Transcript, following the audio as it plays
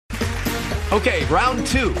Okay, round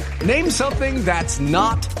two. Name something that's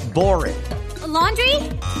not boring. A laundry?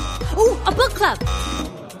 Ooh, a book club.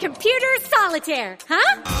 Computer solitaire,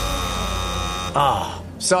 huh? Ah,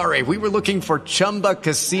 sorry, we were looking for Chumba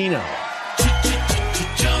Casino.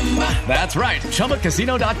 That's right,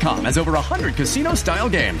 ChumbaCasino.com has over 100 casino-style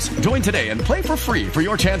games. Join today and play for free for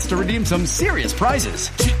your chance to redeem some serious prizes.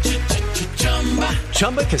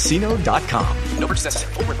 ChumbaCasino.com. No purchase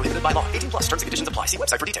necessary. Void where prohibited by law. 18 plus. Terms and conditions apply. See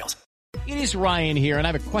website for details. It is Ryan here, and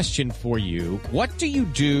I have a question for you. What do you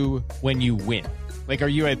do when you win? Like, are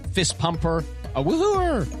you a fist pumper, a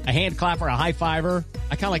woohooer, a hand clapper, a high fiver?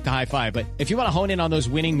 I kind of like the high five, but if you want to hone in on those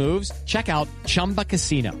winning moves, check out Chumba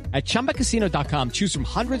Casino. At ChumbaCasino.com, choose from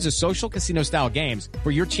hundreds of social casino-style games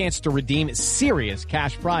for your chance to redeem serious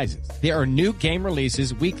cash prizes. There are new game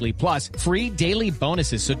releases weekly, plus free daily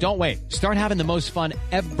bonuses, so don't wait. Start having the most fun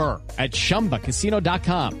ever at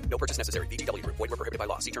ChumbaCasino.com. No purchase necessary. VGW. Void where prohibited by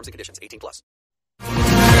law. See terms and conditions. 18 plus.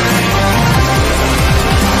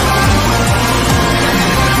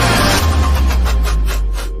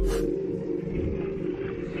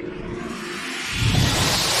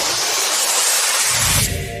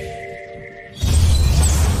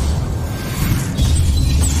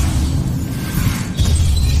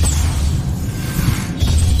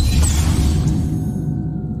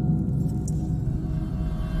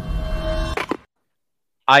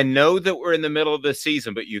 I know that we're in the middle of the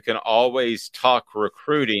season, but you can always talk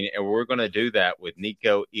recruiting, and we're going to do that with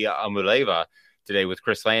Nico Iamaleava today with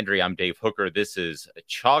Chris Landry. I'm Dave Hooker. This is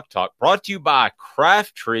Chalk Talk, brought to you by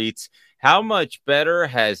Craft Treats. How much better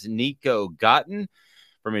has Nico gotten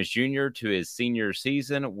from his junior to his senior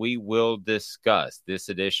season? We will discuss. This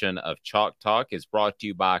edition of Chalk Talk is brought to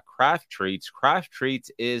you by Craft Treats. Craft Treats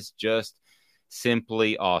is just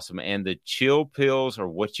simply awesome, and the chill pills are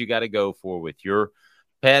what you got to go for with your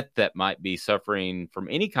pet that might be suffering from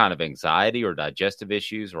any kind of anxiety or digestive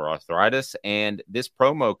issues or arthritis. And this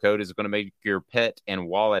promo code is going to make your pet and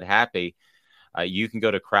wallet happy. You can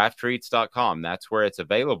go to crafttreats.com. That's where it's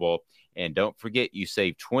available. And don't forget, you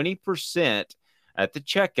save 20% at the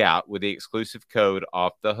checkout with the exclusive code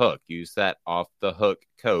Off the Hook. Use that Off the Hook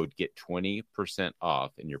code. Get 20%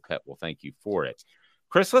 off, and your pet will thank you for it.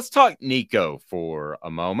 Chris, let's talk Nico for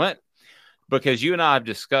a moment, because you and I have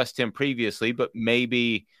discussed him previously, but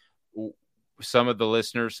maybe some of the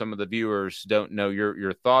listeners, some of the viewers don't know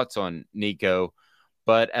your thoughts on Nico.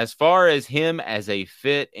 But as far as him as a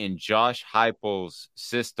fit in Josh Heupel's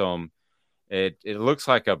system, it looks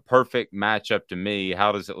like a perfect matchup to me.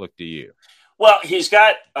 How does it look to you? Well, he's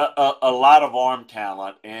got a lot of arm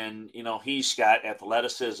talent, and, he's got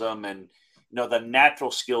athleticism, and, the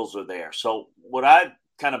natural skills are there. So what I've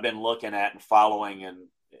kind of been looking at and following, and,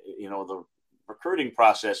 the recruiting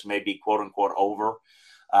process may be quote unquote over,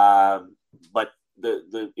 but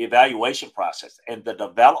the evaluation process and the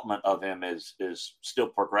development of him is still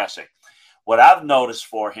progressing. What I've noticed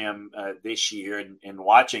for him this year in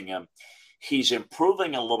watching him, he's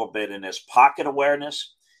improving a little bit in his pocket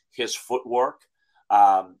awareness, his footwork.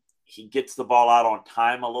 He gets the ball out on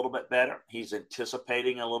time a little bit better. He's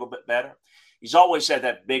anticipating a little bit better. He's always had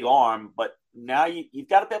that big arm, but now you've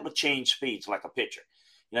got to be able to change speeds like a pitcher.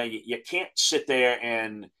 You can't sit there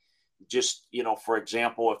and just, for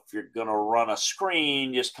example, if you're going to run a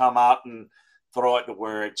screen, just come out and throw it to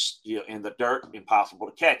where it's in the dirt, impossible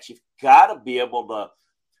to catch. You've got to be able to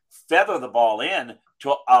feather the ball in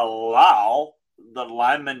to allow the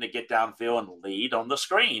lineman to get downfield and lead on the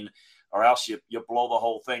screen, or else you blow the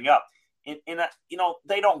whole thing up. And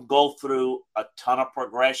they don't go through a ton of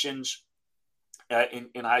progressions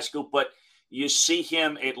in high school, but you see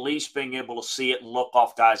him at least being able to see it and look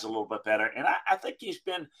off guys a little bit better. And I think he's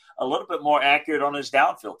been a little bit more accurate on his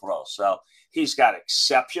downfield throws. So he's got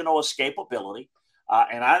exceptional escapability.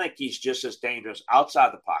 And I think he's just as dangerous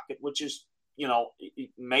outside the pocket, which is,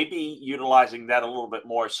 maybe utilizing that a little bit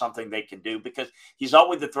more is something they can do, because he's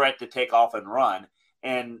always the threat to take off and run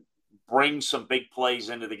and bring some big plays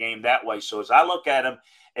into the game that way. So as I look at him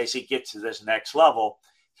as he gets to this next level,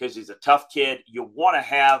 because he's a tough kid, you want to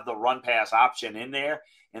have the run pass option in there,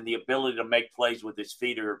 and the ability to make plays with his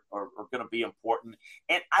feet are going to be important.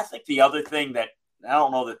 And I think the other thing that, I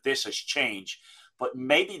don't know that this has changed, but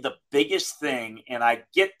maybe the biggest thing, and I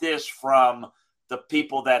get this from the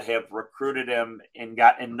people that have recruited him and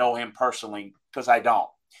know him personally, because I don't.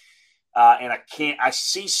 And I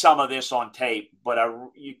see some of this on tape, but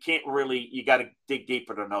you got to dig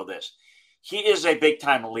deeper to know this. He is a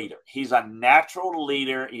big-time leader. He's a natural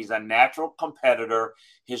leader. He's a natural competitor.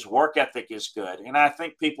 His work ethic is good. And I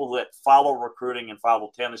think people that follow recruiting and follow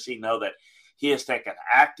Tennessee know that he has taken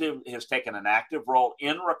an active role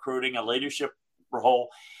in recruiting, a leadership role,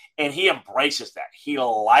 and he embraces that. He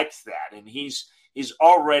likes that, and he's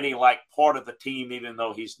already like part of the team, even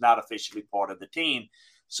though he's not officially part of the team.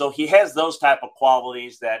 So he has those type of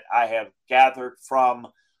qualities that I have gathered from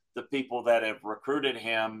the people that have recruited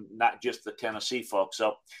him, not just the Tennessee folks.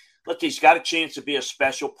 So, look, he's got a chance to be a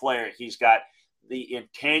special player. He's got the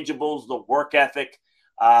intangibles, the work ethic,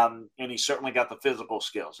 and he's certainly got the physical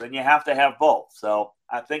skills. And you have to have both. So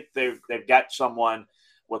I think they've got someone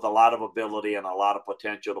with a lot of ability and a lot of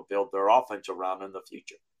potential to build their offense around in the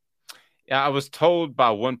future. Yeah, I was told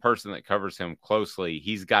by one person that covers him closely,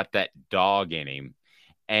 he's got that dog in him.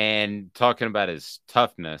 And talking about his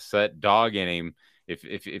toughness, that dog in him,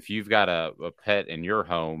 if you've got a pet in your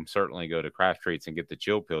home, certainly go to Craft Treats and get the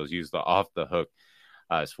chill pills. Use the Off the Hook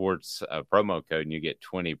sports promo code, and you get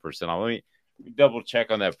 20% off. Let me double check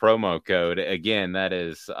on that promo code. Again, that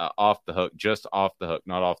is Off the Hook, just Off the Hook,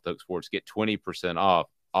 not Off the Hook Sports. Get 20%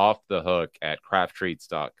 off the hook at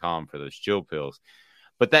crafttreats.com for those chill pills.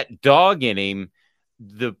 But that dog in him,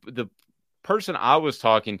 the person I was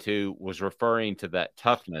talking to was referring to that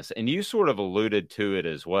toughness, and you sort of alluded to it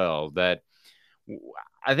as well, that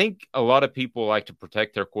I think a lot of people like to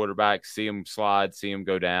protect their quarterback, see him slide, see him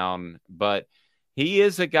go down, but he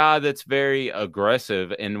is a guy that's very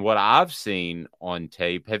aggressive. And what I've seen on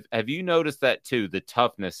tape, have you noticed that too, the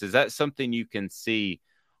toughness? Is that something you can see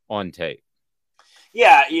on tape?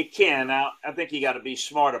 Yeah, you can. Now, I think you got to be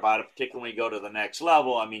smart about it, particularly when you go to the next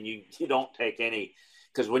level. I mean, you don't take any,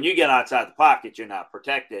 because when you get outside the pocket, you're not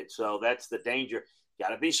protected. So that's the danger. You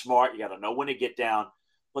got to be smart. You got to know when to get down.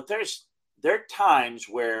 But there are times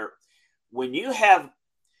where when you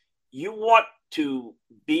want to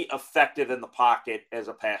be effective in the pocket as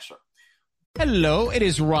a passer. Hello, it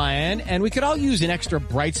is Ryan, and we could all use an extra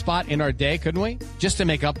bright spot in our day, couldn't we? Just to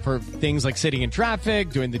make up for things like sitting in traffic,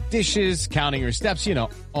 doing the dishes, counting your steps,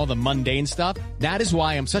 all the mundane stuff. That is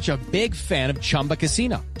why I'm such a big fan of Chumba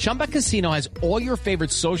Casino. Chumba Casino has all your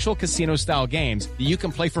favorite social casino-style games that you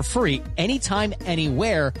can play for free anytime,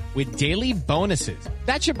 anywhere with daily bonuses.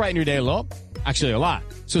 That should brighten your day a little. Actually, a lot.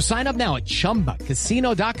 So sign up now at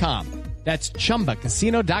ChumbaCasino.com. That's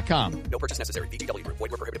ChumbaCasino.com. No purchase necessary. VGW Group.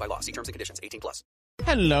 Void where prohibited by law. See terms and conditions. 18+.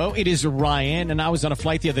 Hello, it is Ryan, and I was on a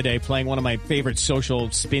flight the other day playing one of my favorite social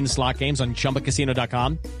spin slot games on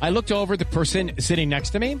ChumbaCasino.com. I looked over at the person sitting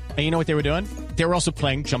next to me, and you know what they were doing? They were also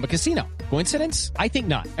playing Chumba Casino. Coincidence? I think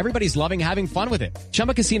not. Everybody's loving having fun with it.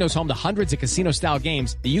 Chumba Casino is home to hundreds of casino-style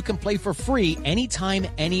games that you can play for free anytime,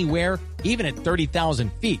 anywhere, even at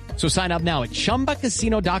 30,000 feet. So sign up now at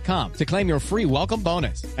ChumbaCasino.com to claim your free welcome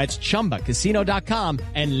bonus. That's ChumbaCasino.com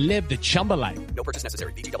and live the Chumba life. No purchase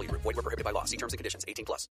necessary. VGW Group. Void where prohibited by law. See terms and conditions.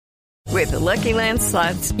 18+. With the Lucky Land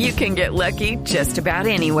Slots, you can get lucky just about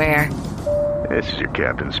anywhere. This is your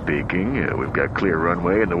captain speaking. We've got clear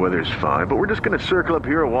runway and the weather's fine, but we're just going to circle up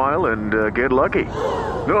here a while and get lucky.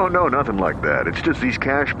 No, nothing like that. It's just these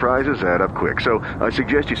cash prizes add up quick. So I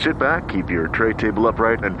suggest you sit back, keep your tray table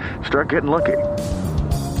upright, and start getting lucky.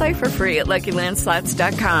 Play for free at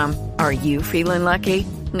LuckyLandSlots.com. Are you feeling lucky?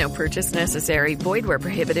 No purchase necessary. Void where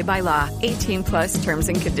prohibited by law. 18+ terms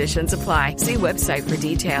and conditions apply. See website for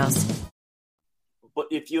details. But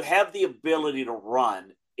if you have the ability to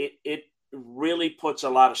run, it really puts a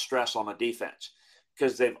lot of stress on the defense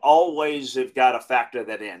because they've got to factor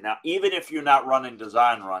that in. Now, even if you're not running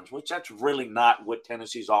design runs, which that's really not what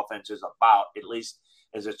Tennessee's offense is about, at least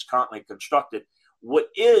as it's currently constructed, what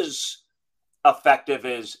is effective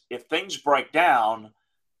is if things break down,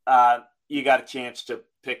 you got a chance to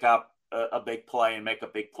pick up a big play and make a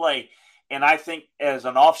big play. And I think as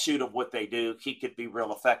an offshoot of what they do, he could be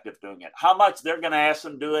real effective doing it. How much they're going to ask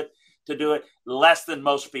him to do it, less than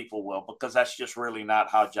most people will, because that's just really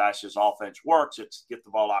not how Josh's offense works. It's get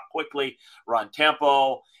the ball out quickly, run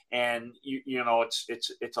tempo, and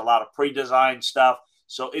it's a lot of pre-designed stuff.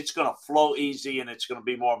 So it's going to flow easy, and it's going to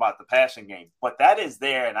be more about the passing game. But that is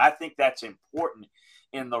there, and I think that's important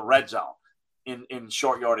in the red zone in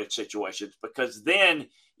short yardage situations, because then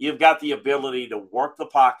you've got the ability to work the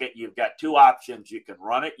pocket. You've got two options. You can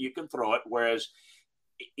run it, you can throw it, whereas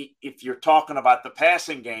if you're talking about the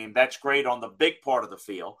passing game, that's great on the big part of the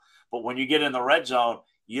field. But when you get in the red zone,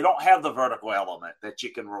 you don't have the vertical element that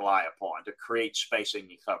you can rely upon to create spacing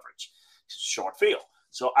and coverage. It's short field.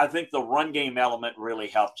 So I think the run game element really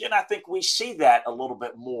helps. And I think we see that a little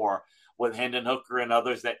bit more with Hendon Hooker and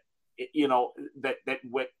others that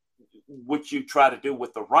what you try to do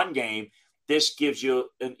with the run game, this gives you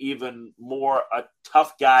an even more a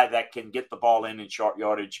tough guy that can get the ball in short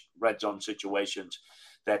yardage red zone situations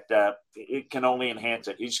that it can only enhance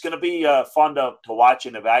it. He's going to be fun to watch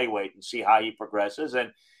and evaluate and see how he progresses.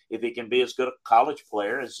 And if he can be as good a college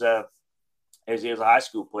player as as he is a high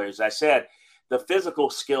school player. As I said, the physical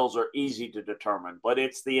skills are easy to determine, but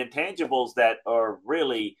it's the intangibles that are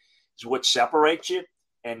really what separates you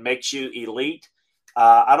and makes you elite.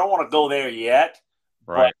 I don't want to go there yet,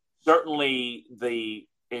 right? But certainly the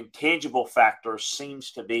intangible factor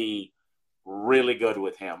seems to be really good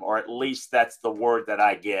with him, or at least that's the word that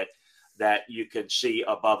I get, that you can see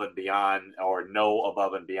above and beyond or know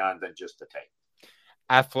above and beyond than just the tape.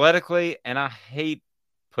 Athletically, and I hate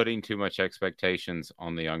putting too much expectations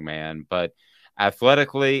on the young man, but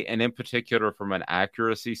athletically, and in particular from an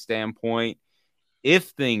accuracy standpoint, if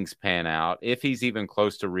things pan out, if he's even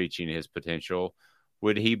close to reaching his potential,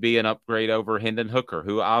 would he be an upgrade over Hendon Hooker,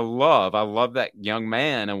 who I love? I love that young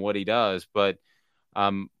man and what he does, but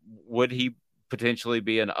would he potentially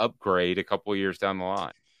be an upgrade a couple of years down the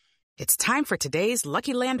line? It's time for today's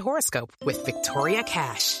Lucky Land horoscope with Victoria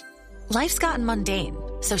Cash. Life's gotten mundane,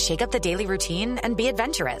 so shake up the daily routine and be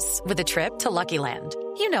adventurous with a trip to Lucky Land.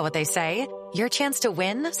 You know what they say, your chance to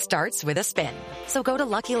win starts with a spin. So go to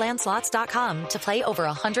LuckyLandSlots.com to play over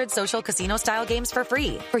 100 social casino-style games for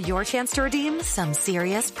free for your chance to redeem some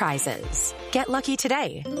serious prizes. Get lucky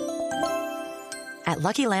today at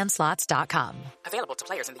LuckyLandSlots.com. Available to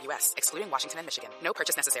players in the U.S., excluding Washington and Michigan. No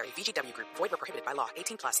purchase necessary. VGW Group. Void where prohibited by law.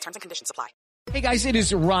 18+. Terms and conditions apply. Hey guys, it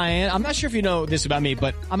is Ryan. I'm not sure if you know this about me,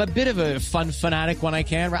 but I'm a bit of a fun fanatic when I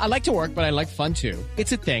can. I like to work, but I like fun too.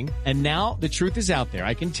 It's a thing. And now the truth is out there.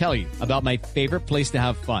 I can tell you about my favorite place to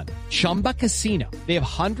have fun. Chumba Casino. They have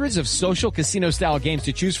hundreds of social casino style games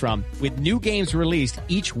to choose from with new games released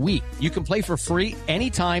each week. You can play for free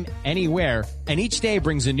anytime, anywhere. And each day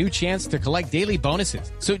brings a new chance to collect daily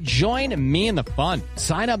bonuses. So join me in the fun.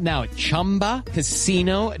 Sign up now at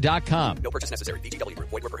ChumbaCasino.com. No purchase necessary. VGW Group.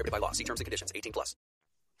 Void where prohibited by law. See terms and conditions. 18+.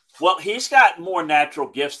 Well, he's got more natural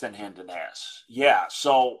gifts than Hendon has. Yeah.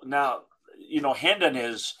 So now, Hendon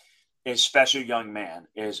is a special young man,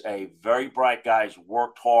 is a very bright guy. He's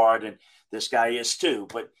worked hard, and this guy is too.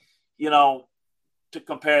 But, to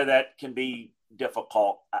compare that can be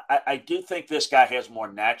difficult. I do think this guy has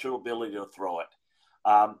more natural ability to throw it.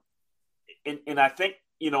 And I think,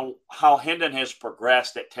 how Hendon has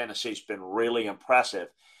progressed at Tennessee has been really impressive.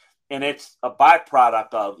 And it's a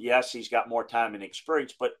byproduct of, yes, he's got more time and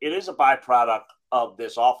experience, but it is a byproduct of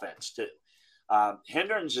this offense too.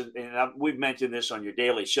 Hendon's, and we've mentioned this on your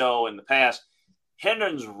daily show in the past,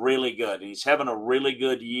 Hendon's really good. He's having a really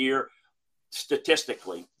good year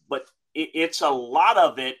statistically, but it's a lot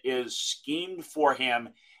of it is schemed for him,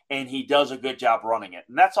 and he does a good job running it.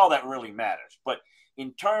 And that's all that really matters. But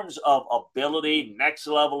in terms of ability, next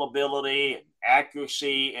level ability and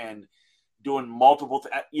accuracy and doing multiple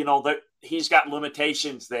he's got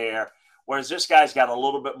limitations there, whereas this guy's got a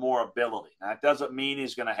little bit more ability. Now, it doesn't mean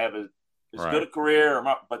he's going to have as good a career,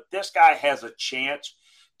 but this guy has a chance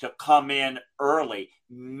to come in early.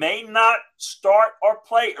 May not start or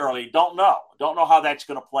play early. Don't know how that's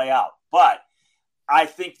going to play out. But I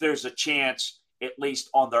think there's a chance, at least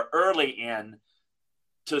on the early end,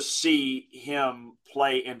 to see him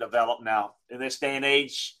play and develop. Now, in this day and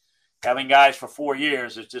age, having guys for 4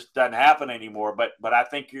 years, it just doesn't happen anymore. But I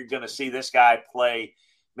think you're going to see this guy play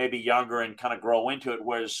maybe younger and kind of grow into it.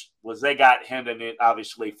 Was they got Hendon in,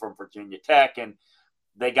 obviously, from Virginia Tech, and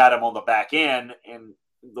they got him on the back end. And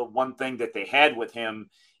the one thing that they had with him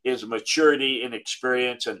is maturity and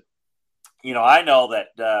experience. And, I know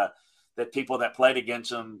that people that played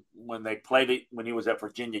against him when he was at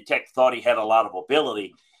Virginia Tech thought he had a lot of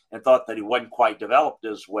ability and thought that he wasn't quite developed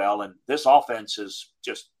as well. And this offense has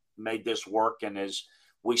just made this work. And as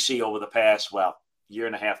we see over the past, year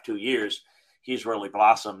and a half, 2 years, he's really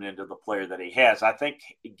blossomed into the player that he has. I think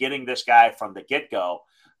getting this guy from the get-go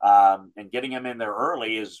and getting him in there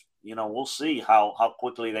early is, we'll see how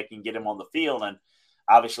quickly they can get him on the field. And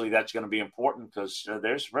obviously that's going to be important because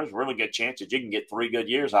there's a really good chance that you can get 3 good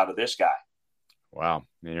years out of this guy. Wow.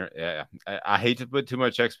 Yeah. I hate to put too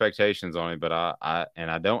much expectations on him, but I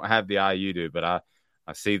don't have the eye you do, but I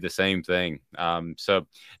see the same thing. So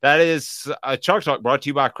that is Chalk Talk brought to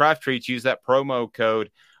you by Craft Treats. Use that promo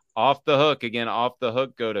code Off the Hook. Again, Off the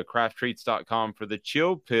Hook. Go to crafttreats.com for the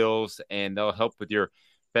chill pills, and they'll help with your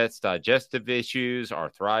pet's digestive issues,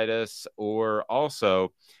 arthritis, or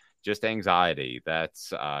also just anxiety.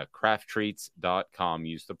 That's crafttreats.com.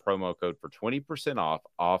 Use the promo code for 20%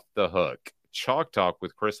 off the Hook. Chalk Talk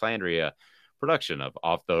with Chris Landry, a production of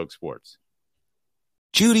Off the Hook Sports.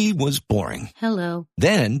 Judy was boring. Hello.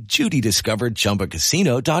 Then Judy discovered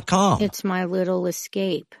ChumbaCasino.com. It's my little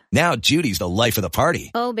escape. Now Judy's the life of the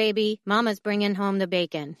party. Oh, baby, mama's bringing home the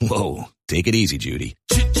bacon. Whoa, take it easy, Judy.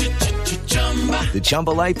 The Chumba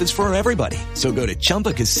life is for everybody. So go to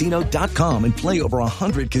ChumbaCasino.com and play over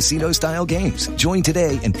 100 casino-style games. Join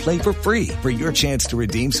today and play for free for your chance to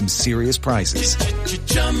redeem some serious prizes.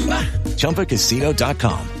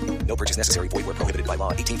 ChumbaCasino.com. No purchase necessary. Void where prohibited by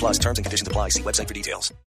law. 18 plus terms and conditions apply. See website for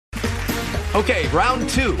details. Okay, round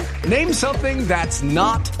two. Name something that's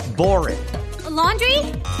not boring. A laundry?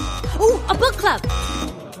 Ooh, a book club.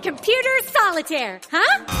 Computer solitaire,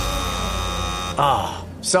 huh? Ah,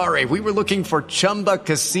 sorry, we were looking for Chumba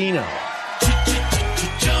Casino.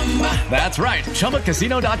 That's right,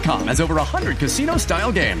 ChumbaCasino.com has over 100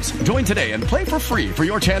 casino-style games. Join today and play for free for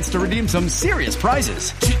your chance to redeem some serious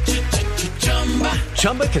prizes.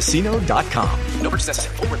 ChumbaCasino.com. No purchase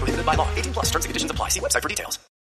necessary. Void where prohibited by law. 18 plus terms and conditions apply. See website for details.